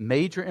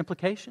 major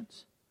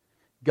implications?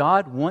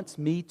 God wants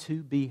me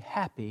to be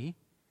happy,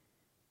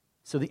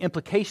 so the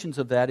implications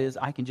of that is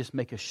I can just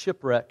make a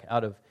shipwreck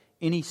out of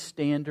any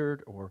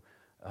standard or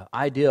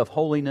idea of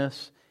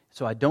holiness.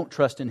 So I don't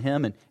trust in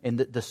Him. And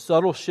the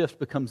subtle shift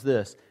becomes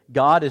this.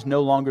 God is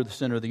no longer the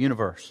center of the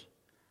universe.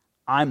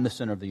 I'm the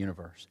center of the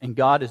universe. And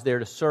God is there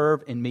to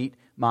serve and meet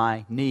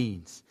my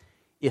needs.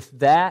 If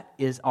that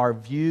is our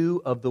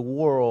view of the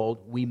world,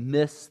 we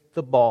miss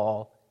the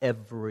ball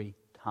every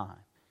time.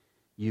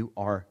 You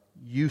are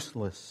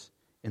useless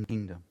in the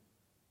kingdom.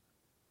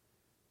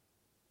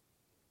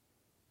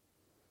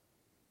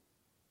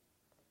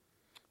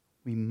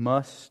 We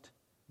must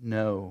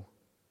know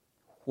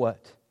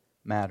what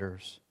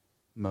matters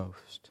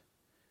most.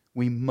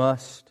 We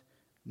must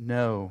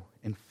know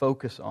and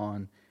focus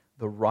on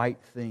the right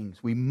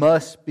things. We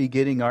must be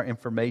getting our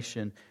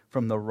information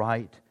from the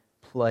right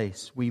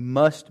place. We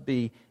must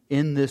be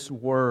in this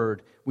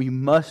Word. We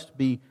must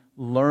be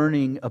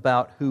learning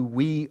about who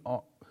we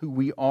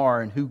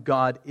are and who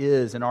God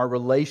is and our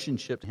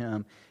relationship to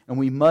Him. And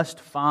we must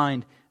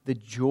find the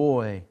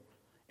joy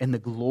and the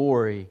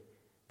glory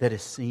that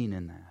is seen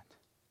in that.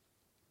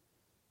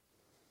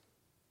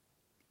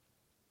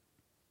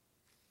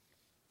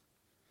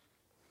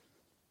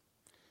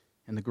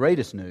 And the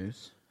greatest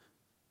news,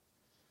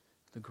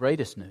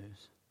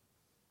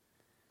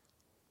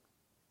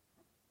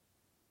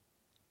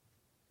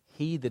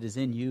 He that is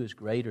in you is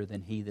greater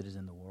than he that is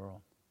in the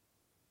world.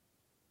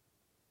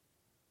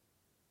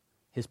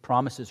 His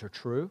promises are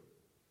true,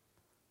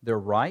 they're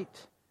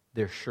right,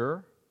 they're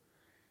sure,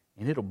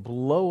 and it'll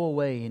blow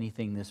away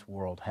anything this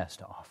world has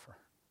to offer.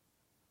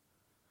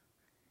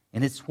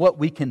 And it's what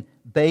we can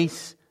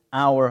base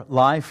our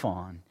life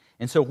on.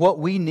 And so what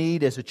we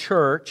need as a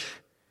church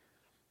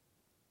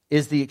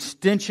is the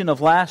extension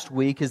of last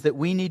week, is that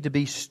we need to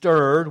be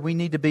stirred, we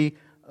need to be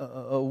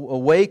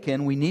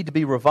awakened, we need to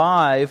be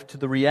revived to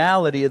the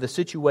reality of the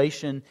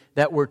situation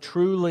that we're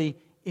truly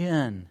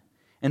in.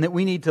 And that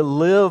we need to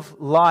live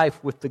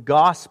life with the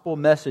gospel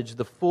message,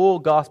 the full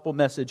gospel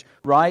message,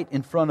 right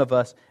in front of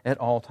us at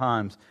all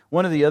times.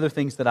 One of the other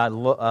things that I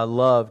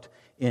loved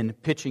in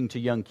pitching to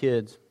young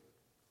kids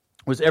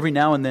was every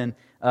now and then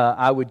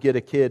I would get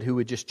a kid who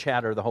would just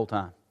chatter the whole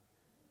time.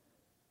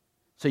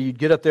 So you'd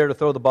get up there to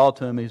throw the ball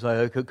to him, and he's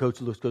like, oh,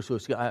 Coach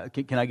Lewis,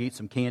 can I get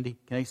some candy?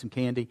 Can I get some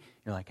candy?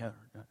 You're like, oh,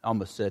 I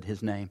almost said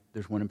his name.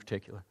 There's one in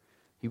particular.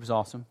 He was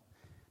awesome.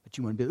 But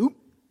you want to be, oop,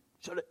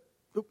 shut it,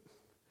 oop.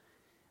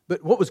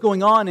 But what was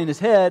going on in his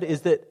head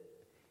is that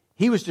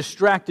he was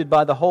distracted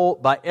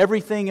by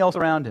everything else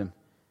around him.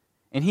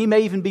 And he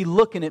may even be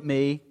looking at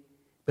me,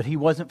 but he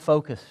wasn't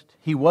focused.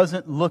 He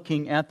wasn't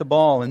looking at the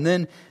ball. And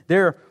then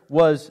there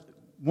was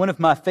one of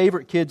my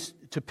favorite kids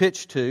to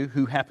pitch to,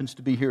 who happens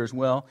to be here as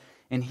well.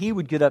 And he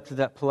would get up to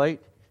that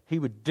plate, he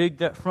would dig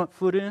that front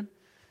foot in,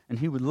 and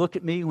he would look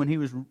at me when he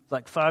was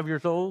like 5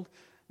 years old,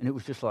 and it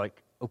was just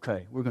like,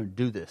 okay, we're going to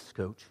do this,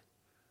 coach.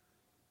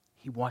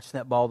 He watched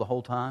that ball the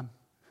whole time.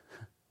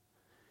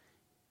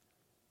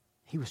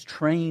 He was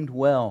trained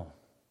well.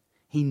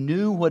 He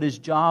knew what his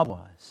job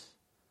was.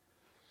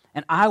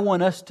 And I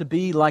want us to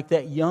be like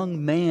that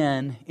young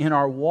man in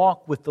our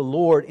walk with the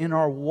Lord, in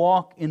our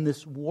walk in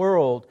this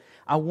world.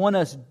 I want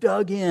us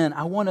dug in.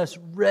 I want us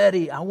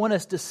ready. I want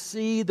us to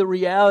see the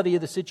reality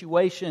of the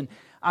situation.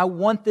 I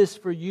want this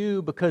for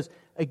you because,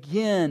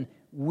 again,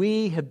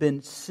 we have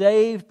been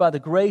saved by the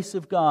grace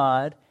of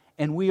God,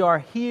 and we are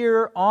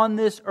here on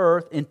this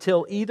earth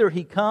until either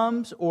He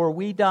comes or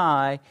we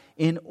die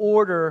in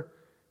order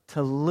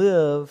to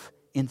live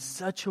in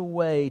such a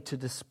way to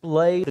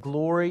display the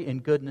glory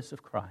and goodness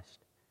of Christ.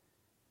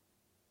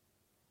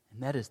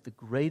 And that is the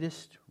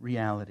greatest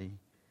reality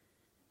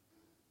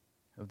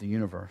of the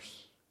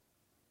universe.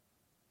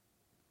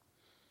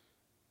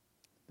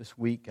 This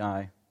week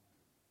I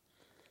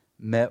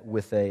met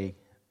with a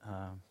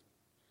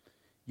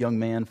young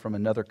man from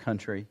another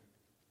country.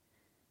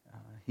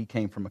 He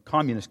came from a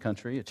communist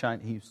country.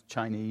 He was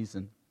Chinese,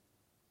 and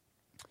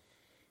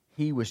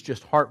he was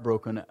just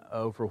heartbroken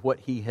over what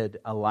he had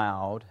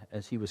allowed,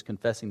 as he was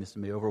confessing this to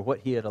me, over what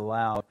he had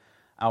allowed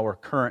our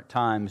current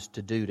times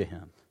to do to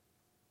him.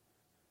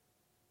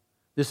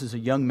 This is a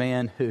young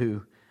man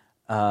who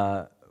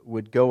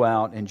would go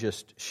out and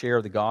just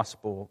share the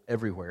gospel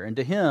everywhere. And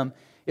to him,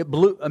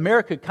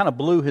 America kind of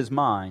blew his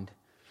mind,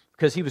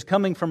 because he was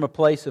coming from a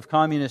place of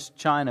communist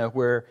China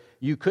where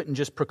you couldn't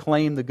just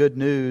proclaim the good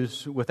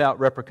news without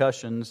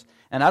repercussions.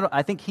 And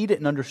I think he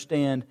didn't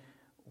understand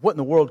what in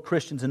the world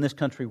Christians in this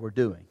country were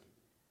doing.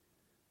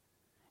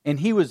 And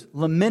he was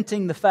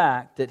lamenting the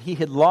fact that he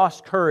had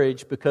lost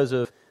courage because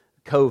of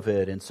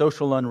COVID and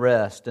social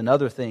unrest and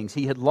other things.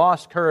 He had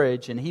lost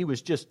courage, and he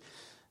was just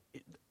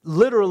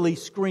literally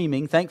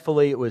screaming.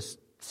 Thankfully, it was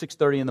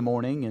 6:30 in the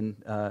morning,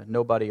 and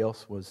nobody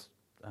else was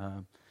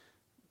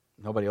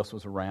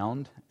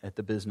around at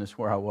the business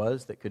where I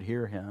was that could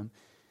hear him.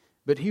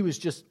 But he was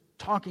just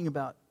talking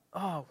about,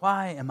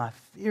 why am I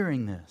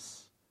fearing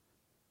this?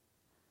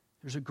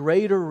 There's a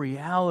greater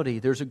reality.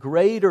 There's a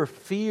greater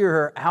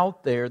fear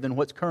out there than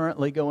what's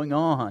currently going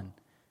on.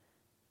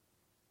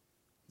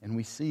 And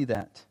we see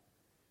that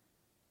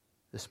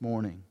this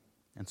morning.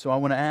 And so I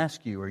want to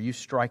ask you, are you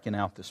striking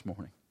out this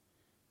morning?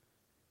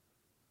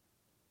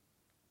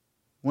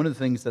 One of the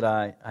things that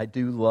I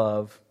do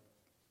love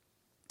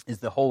is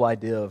the whole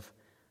idea of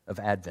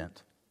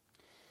Advent.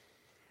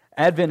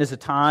 Advent is a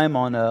time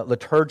on a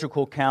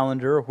liturgical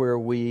calendar where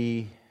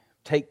we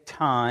take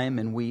time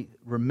and we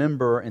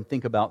remember and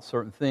think about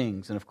certain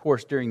things. And of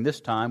course, during this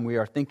time, we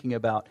are thinking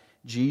about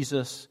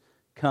Jesus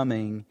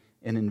coming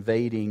and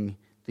invading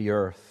the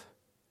earth.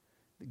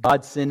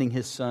 God sending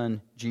His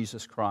Son,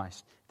 Jesus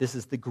Christ. This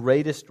is the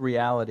greatest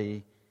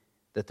reality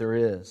that there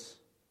is.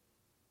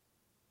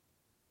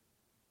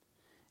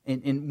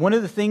 And one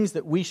of the things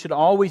that we should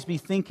always be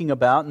thinking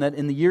about, and that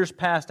in the years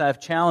past I've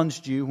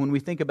challenged you when we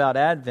think about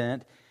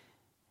Advent,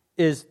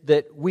 is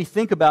that we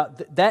think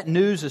about that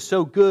news is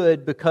so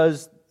good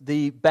because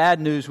the bad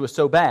news was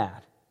so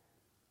bad.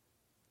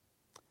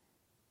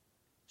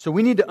 So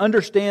we need to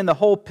understand the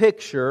whole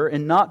picture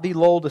and not be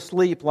lulled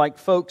asleep like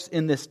folks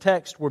in this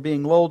text were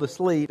being lulled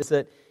asleep. Is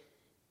that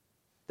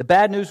the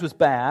bad news was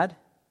bad.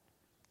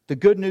 The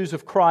good news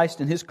of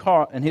Christ and His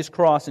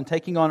cross and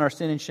taking on our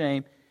sin and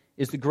shame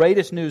is the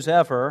greatest news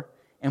ever.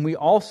 And we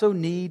also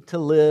need to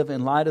live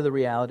in light of the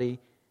reality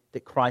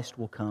that Christ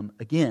will come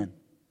again.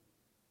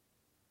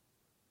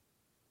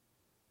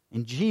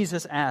 And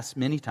Jesus asks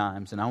many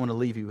times, and I want to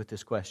leave you with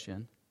this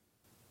question: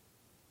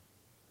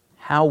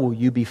 how will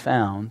you be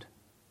found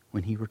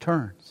when He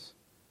returns?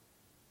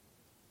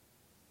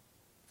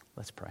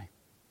 Let's pray.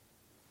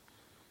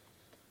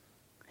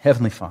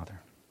 Heavenly Father,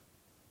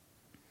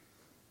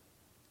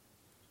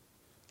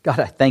 God,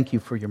 I thank You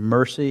for Your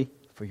mercy,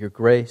 for Your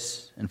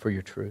grace, and for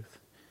Your truth.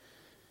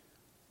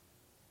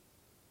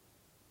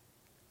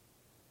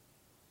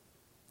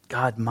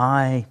 God,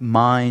 my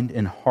mind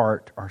and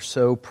heart are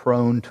so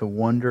prone to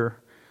wonder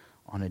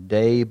on a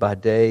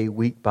day-by-day,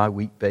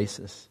 week-by-week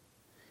basis.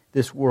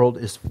 This world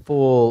is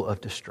full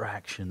of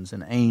distractions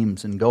and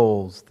aims and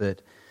goals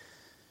that,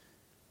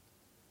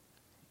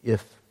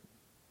 if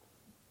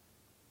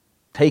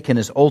taken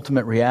as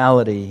ultimate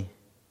reality,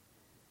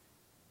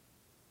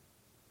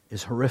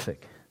 is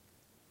horrific.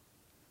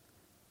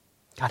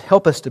 God,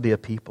 help us to be a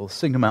people,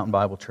 Signal Mountain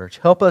Bible Church.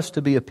 Help us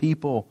to be a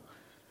people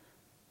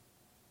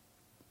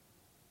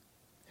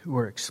who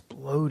are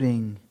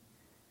exploding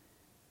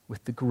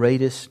with the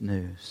greatest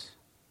news.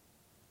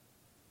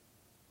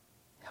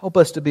 Help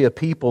us to be a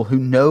people who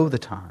know the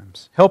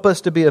times. Help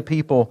us to be a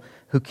people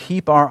who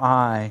keep our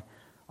eye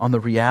on the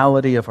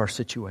reality of our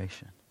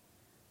situation.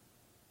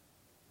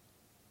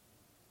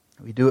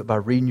 We do it by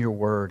reading Your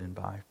Word and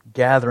by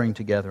gathering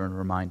together and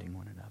reminding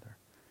one another.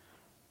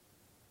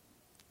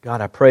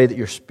 God, I pray that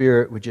Your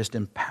Spirit would just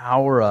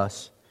empower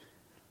us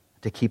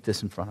to keep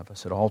this in front of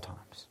us at all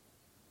times.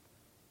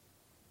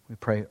 We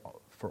pray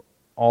for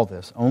all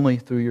this only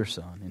through Your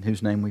Son, in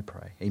whose name we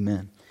pray.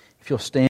 Amen. If you'll stand.